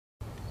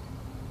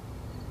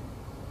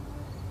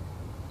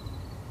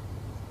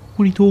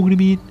What are you talking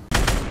about?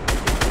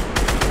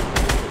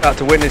 About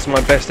to witness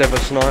my best ever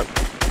snipe.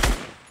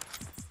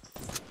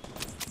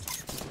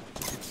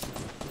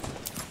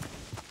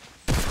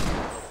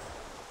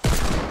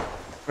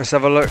 Let's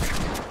have a look.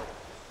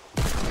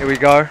 Here we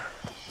go.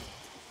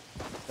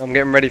 I'm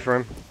getting ready for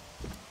him.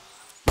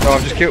 So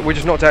I've just killed, we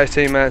just knocked out his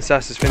teammate.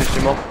 Sass has finished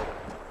him off.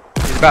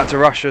 He's about to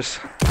rush us.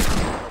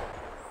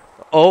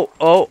 Oh,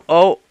 oh,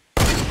 oh.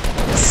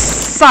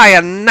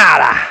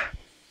 Sayonara!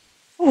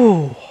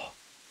 Ooh.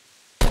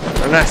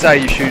 And that's how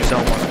you shoot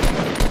someone.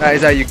 That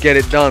is how you get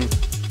it done.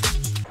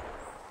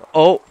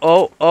 Oh,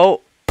 oh,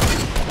 oh.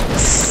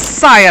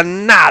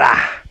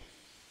 Sayonara!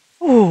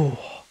 Ooh.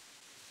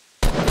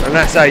 And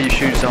that's how you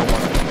shoot someone.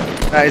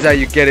 That is how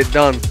you get it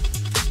done.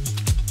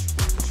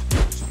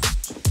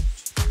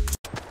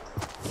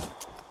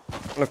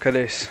 Look at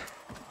this.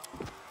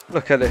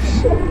 Look at this.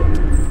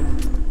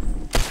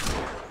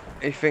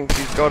 He thinks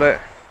he's got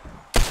it.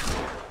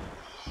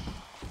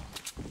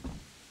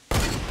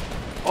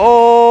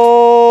 Oh!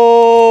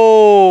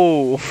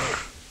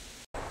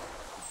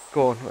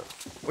 Go on.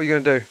 What are you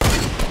gonna do?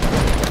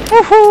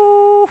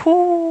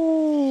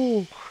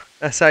 Woohoo!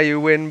 That's how you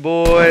win,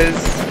 boys.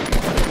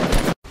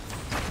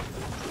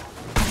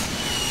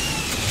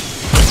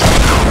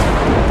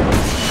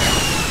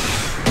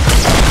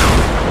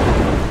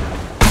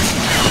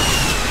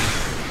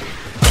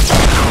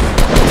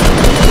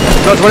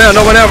 Not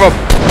one out, Rob.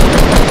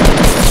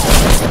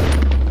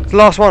 It's the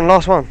last one,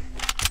 last one.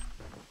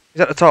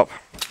 He's at the top.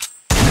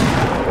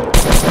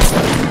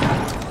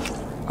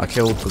 I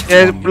killed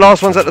the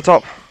last one's at the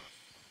top.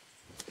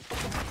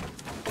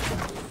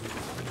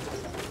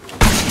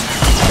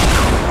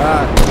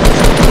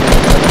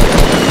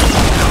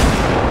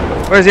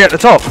 Where's he at the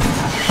top?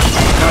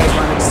 Right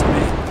next to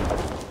me.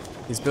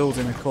 He's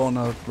building a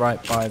corner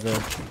right by the...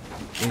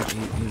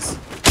 He's...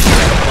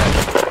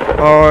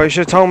 Oh, you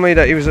should have told me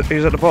that he was at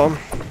the bottom.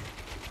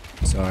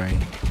 Sorry.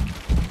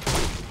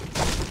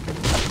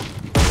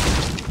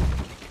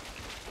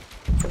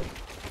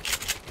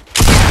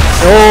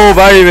 Oh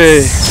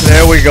baby,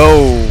 there we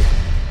go.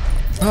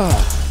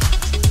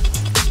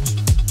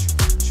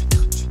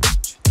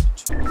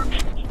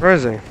 Where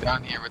is he?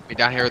 Down here with me,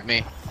 down here with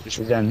me.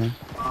 Just down there.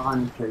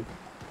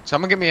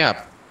 Someone get me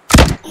up.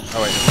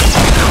 Oh wait.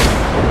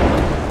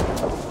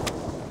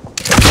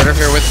 Right up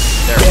here with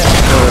there.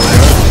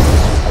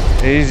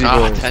 Easy Ah,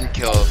 boy. 10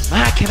 kills.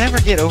 Man, I can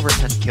never get over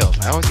 10 kills.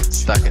 I always get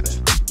stuck in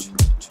it.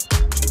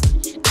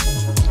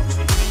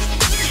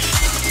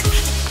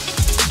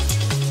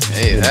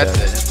 Hey, that's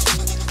it.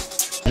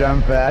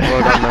 Jump back.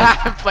 Well done, man.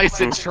 Place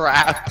a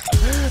trap.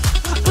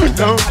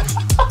 No.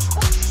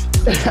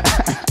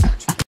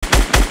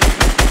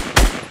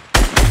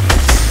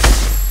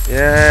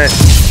 Yes.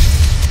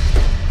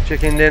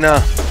 Chicken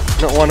dinner.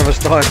 Not one of us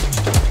died.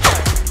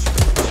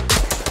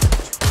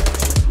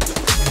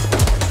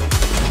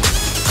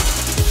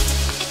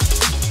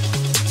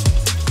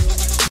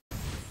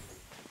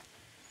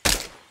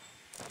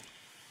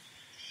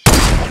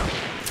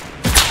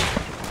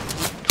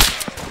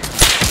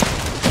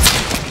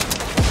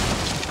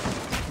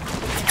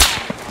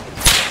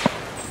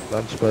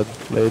 Lunch bed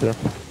later.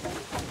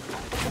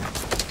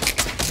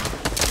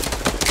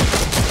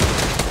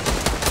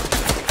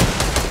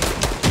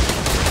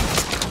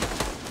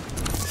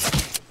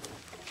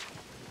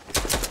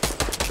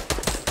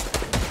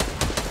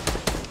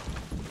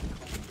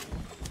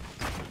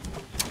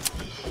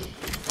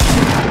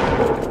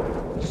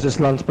 It's just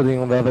lunch bedding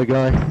on the other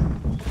guy.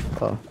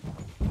 Oh.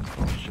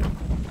 Shit.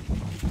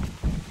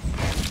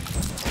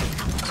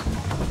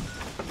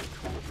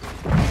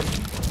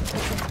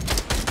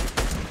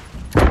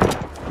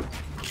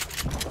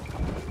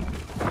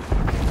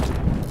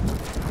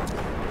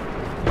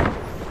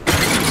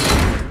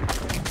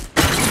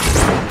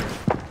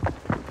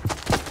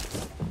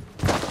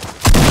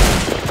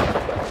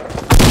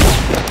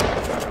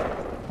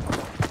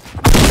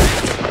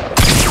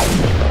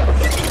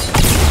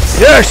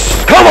 Yes!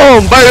 Come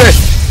on, baby!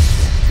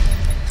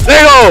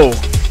 There you go!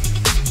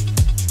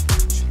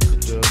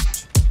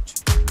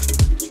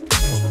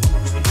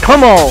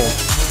 Come on!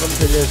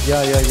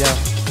 Yeah.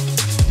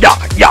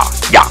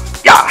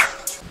 Yeah!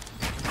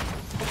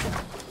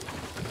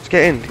 Just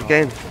get in.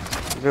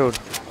 Build.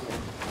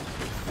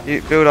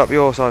 You build up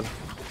your side.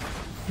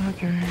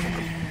 Okay.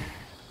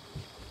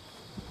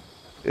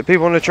 The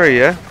people on the tree,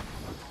 yeah?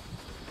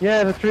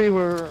 Yeah, the tree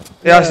were...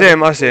 Yeah, I see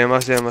him.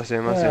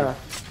 Yeah.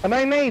 And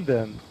I made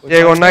them.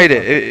 Yeah, go on, nade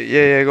it.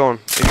 Yeah, go on.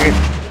 If you can...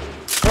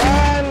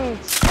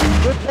 Friends!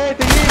 Good day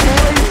to you,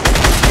 boys!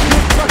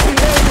 Good fucking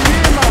day to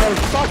you,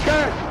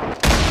 motherfucker!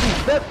 He's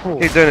Deadpool!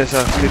 Keep doing it,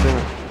 sir. Keep doing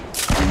it.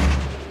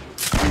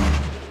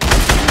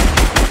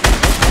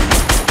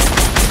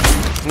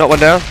 Knock one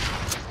down.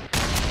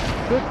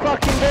 Good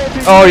fucking day to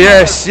you! Oh,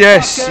 yes.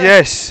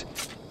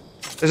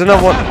 There's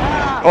another one.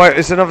 Oh, wait,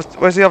 there's another...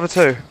 Where's the other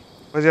two?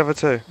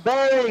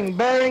 Bearing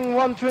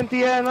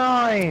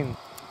 120-9!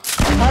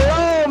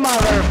 Hello,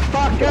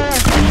 motherfucker!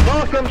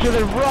 Welcome to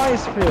the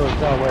rice field!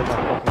 Oh, wait,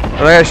 no.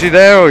 Are they actually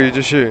there, or are you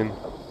just shooting?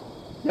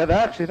 Yeah, they're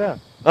actually there.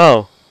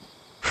 Oh.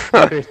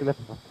 Seriously, left.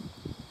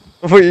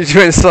 I thought you just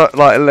went so,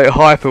 like a little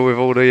hyper with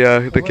all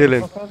the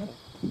killing.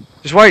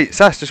 Just wait,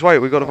 Sass, just wait.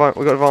 We got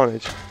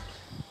advantage.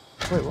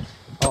 Wait, what?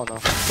 Oh no.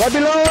 Right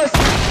below us!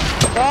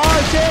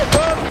 Oh shit,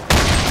 come!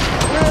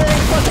 We're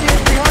fucking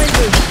behind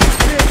us!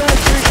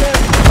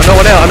 3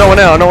 I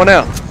know one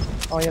out.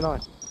 Oh, you're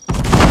not.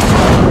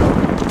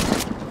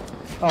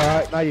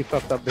 Alright, now you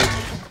fucked up, bitch.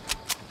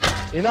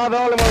 You're not the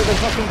only one with a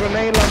fucking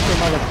grenade launcher,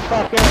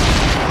 motherfucker!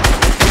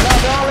 You're not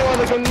the only one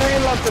with a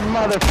grenade launcher,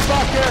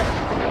 motherfucker!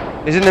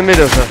 He's in the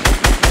middle, sir.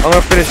 I'm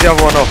gonna finish the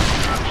other one off.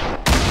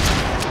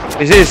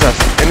 He's here, sir.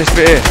 In this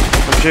bit here.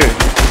 I'm shooting.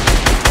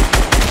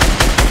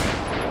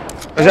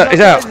 He's out.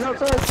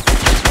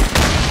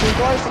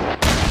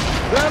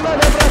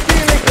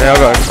 Yeah,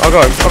 I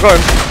got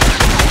him.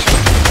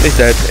 He's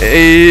dead.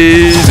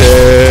 Easy.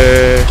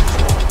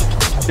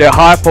 Yeah,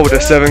 hyper with the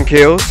 7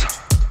 kills.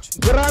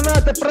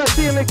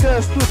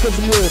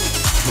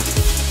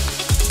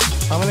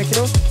 How many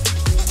kills?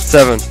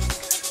 7.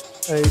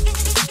 8.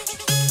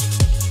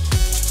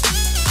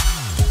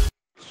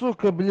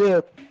 Сука,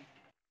 блядь.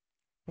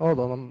 Hold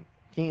on, I'm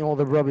getting all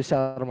the rubbish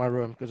out of my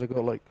room because I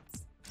got like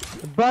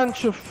a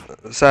bunch of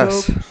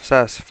Sass,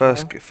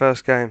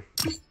 first game.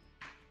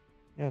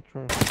 Yeah,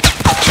 true.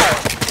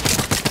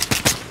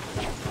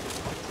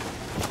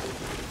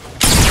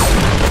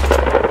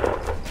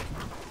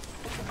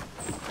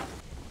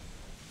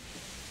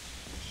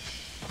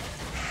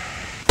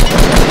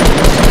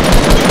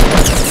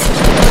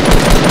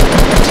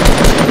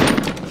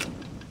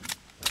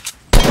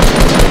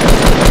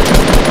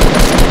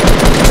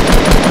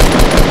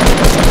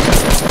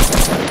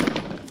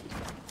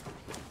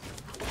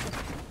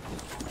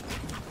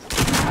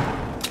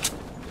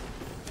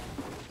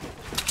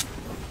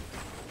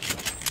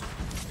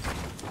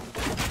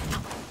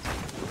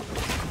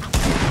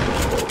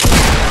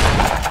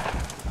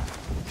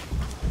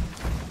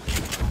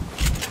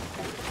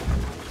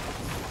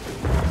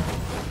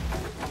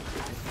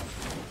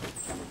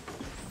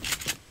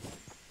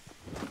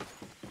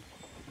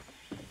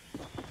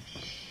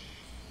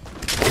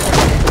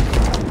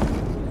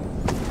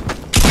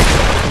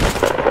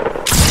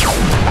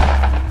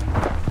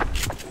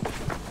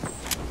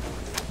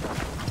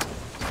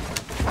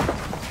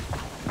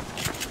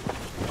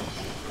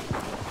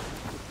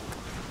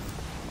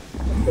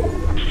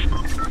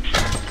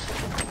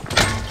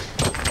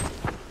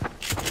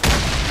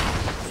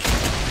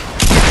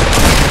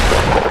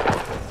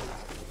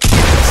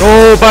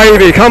 Oh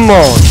baby, come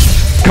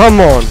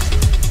on.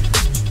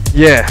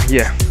 Yeah.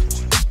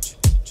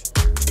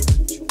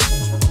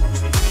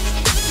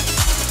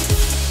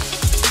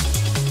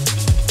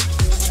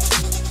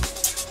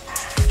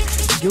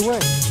 You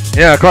win.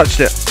 Yeah, I clutched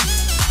it.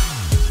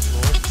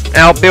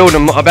 Outbuild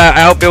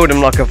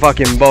him like a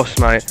fucking boss,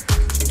 mate.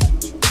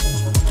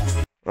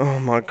 Oh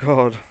my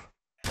god.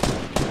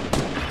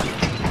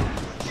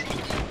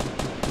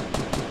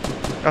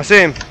 I see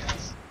him.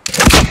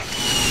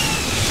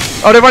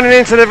 Oh, they're running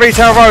into the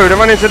retail road. They're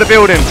running into the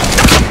building.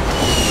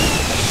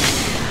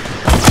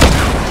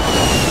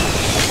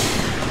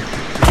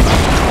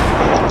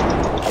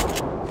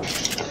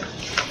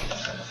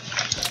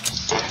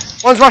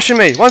 One's rushing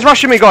me,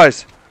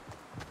 guys.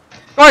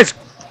 Guys!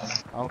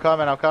 I'm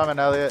coming,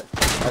 Elliot.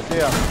 I see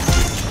him.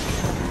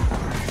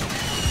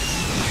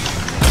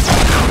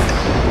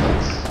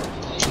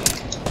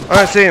 I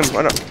don't see him. I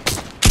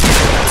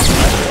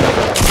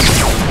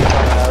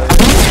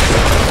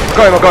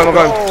got him.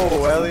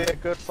 Oh,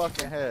 Elliot, good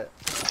fucking hit.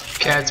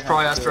 Okay, it's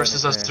probably us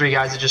versus us 3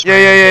 guys that just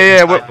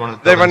Yeah.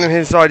 They're running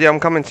inside. Yeah, I'm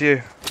coming to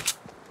you.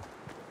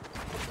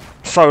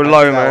 So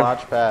low, man.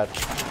 Launch pad.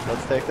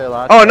 Let's take their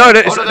launch Oh pad. no,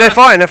 they're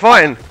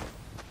fighting.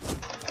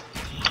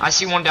 I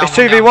see one down. It's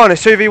 2v1.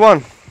 It's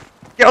 2v1.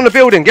 Get on the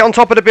building. Get on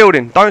top of the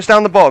building. Don't stay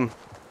on the bottom.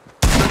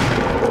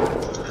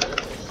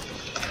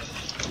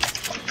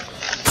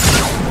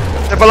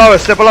 They're below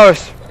us.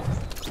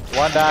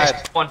 One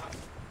died. One.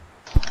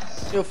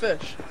 Still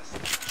fish.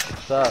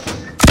 What's up?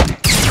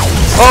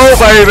 Oh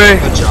baby.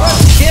 Good job.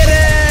 Get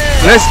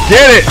it! Let's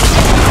get it.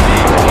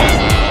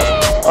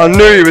 I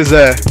knew he was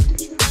there.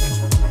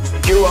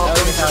 You're Elliot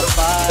welcome. has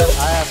 5.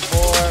 I have 4.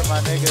 My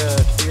nigga.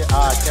 I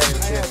can't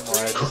even see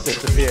anymore. It just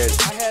disappeared.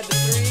 I had the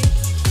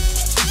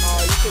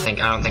 3.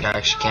 I don't think I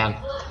actually can.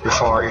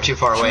 You're too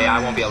far away. I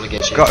won't be able to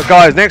get you.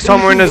 Guys, next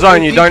time we're in the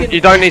zone, you don't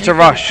need to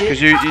rush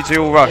because you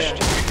two all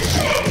rushed.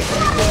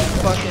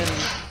 Fucking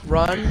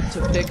run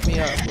to pick me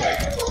up.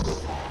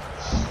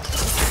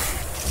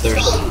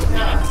 There's.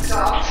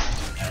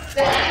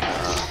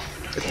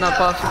 It's not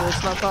possible.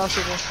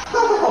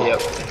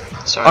 Yep.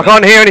 Sorry. I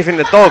can't hear anything.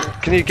 The dog.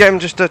 Can you get him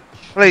just to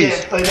please?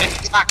 Just for a second.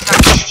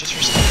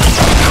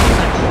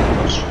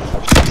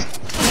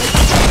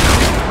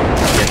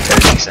 Yeah,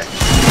 30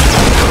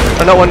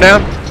 seconds. Another one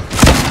down.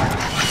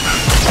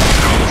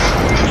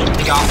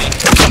 He got me.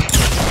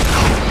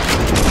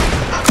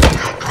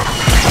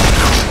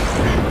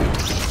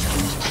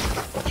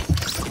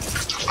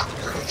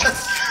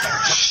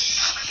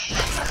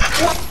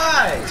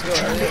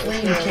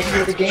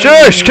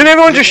 Shush! Can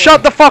everyone just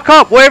shut the fuck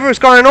up? Whatever is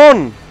going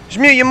on. Just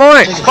mute your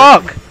mic.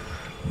 Fuck.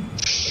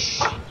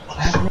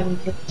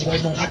 You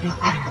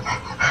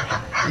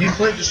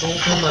played this whole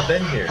time I've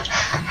been here.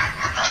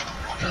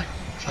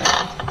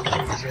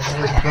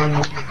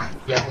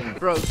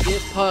 Bro,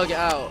 get Pug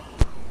out.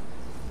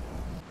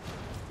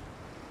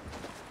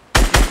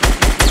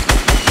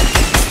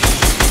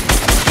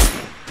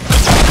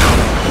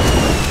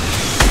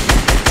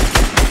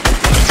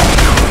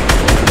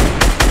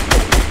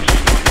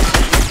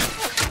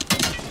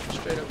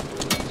 Straight up.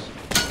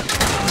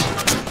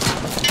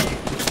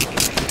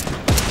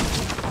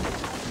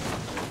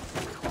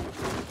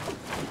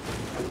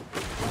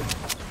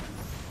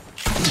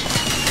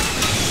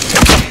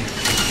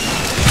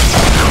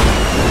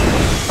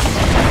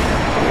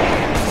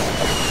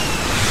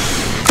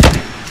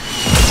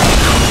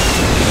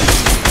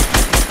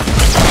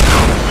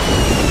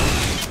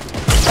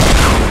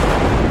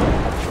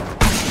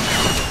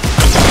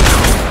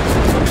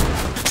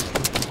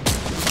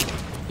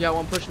 Yeah,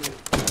 one pushing me.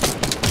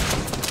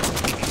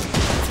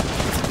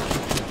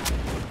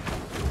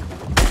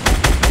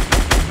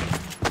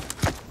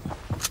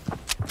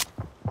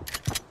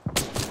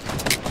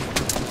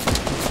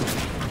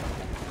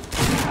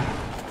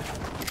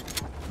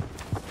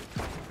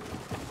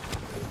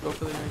 Go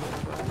for the negative.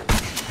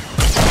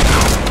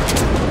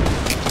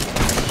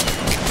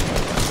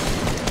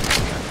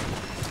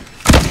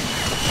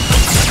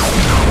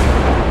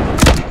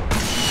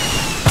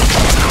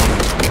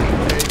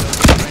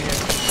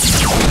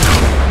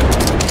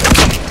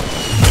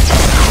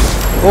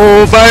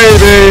 Oh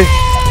baby,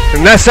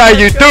 and that's how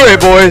you do it,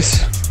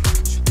 boys.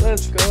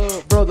 Let's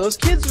go, bro. Those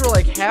kids were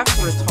like half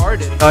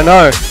retarded. I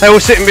know. They were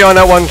sitting behind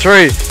that one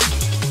tree.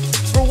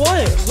 For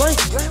what? Like,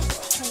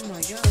 oh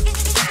my god.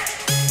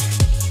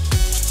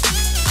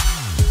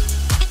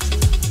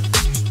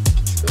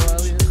 Go,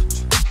 Elliot.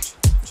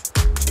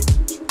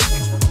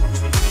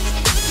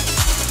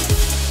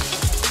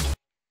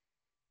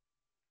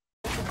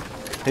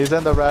 He's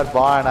in the red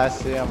barn. I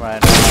see him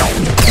right now.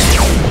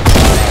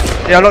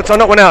 Yeah, I knocked one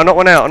out.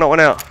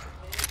 Alright,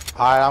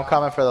 I'm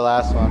coming for the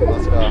last one.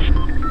 Let's go.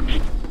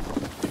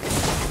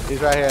 He's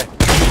right here.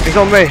 He's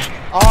on me.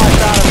 Oh, I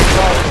got him.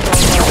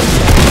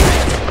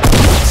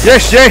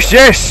 Yes, yes,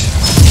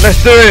 yes.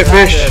 Let's do it, Good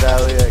fish. shit,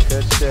 Elliot.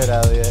 Good shit,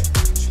 Elliot.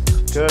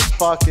 Good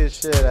fucking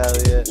shit,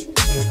 Elliot.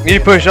 You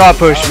push, I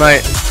push,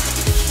 mate.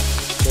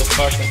 Good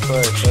fucking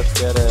push. Let's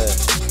get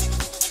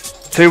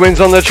it. 2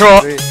 wins on the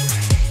trot. 3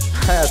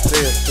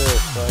 assists.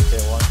 Fuck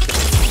it. 1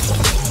 kill.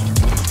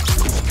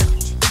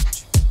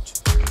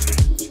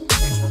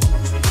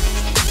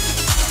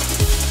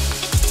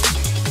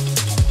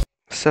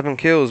 7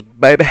 kills,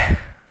 baby.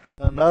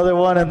 Another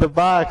one in the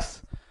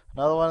box.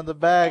 Another one in the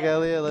bag,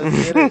 Elliot.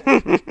 Let's get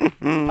it.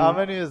 How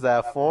many is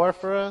that? 4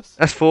 for us?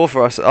 That's 4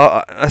 for us.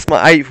 That's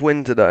my 8th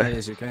win today.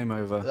 Here's your game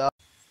over.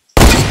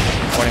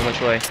 Warning which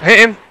way? Hit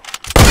him.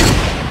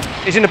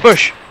 He's in the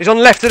bush. He's on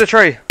the left of the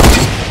tree.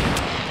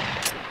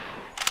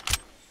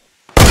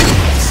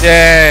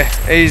 Yeah,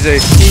 easy.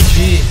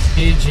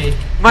 PG.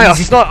 Mate,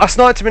 I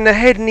sniped him in the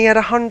head and he had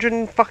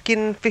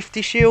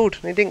 150 shield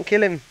and he didn't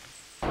kill him.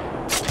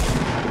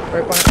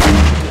 Right behind.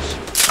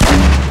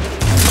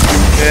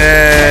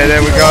 Yeah,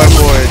 there we go,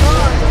 boys.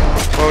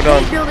 Well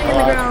done.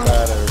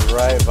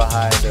 Right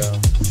behind him.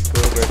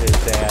 Goobered his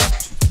damn.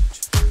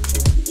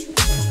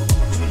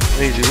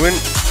 Easy win.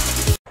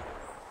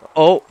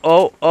 Oh.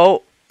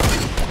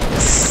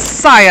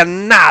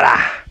 Sayonara.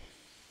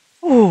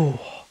 Ooh.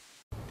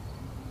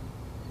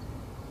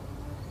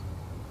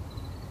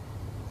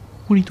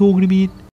 What are you talking about?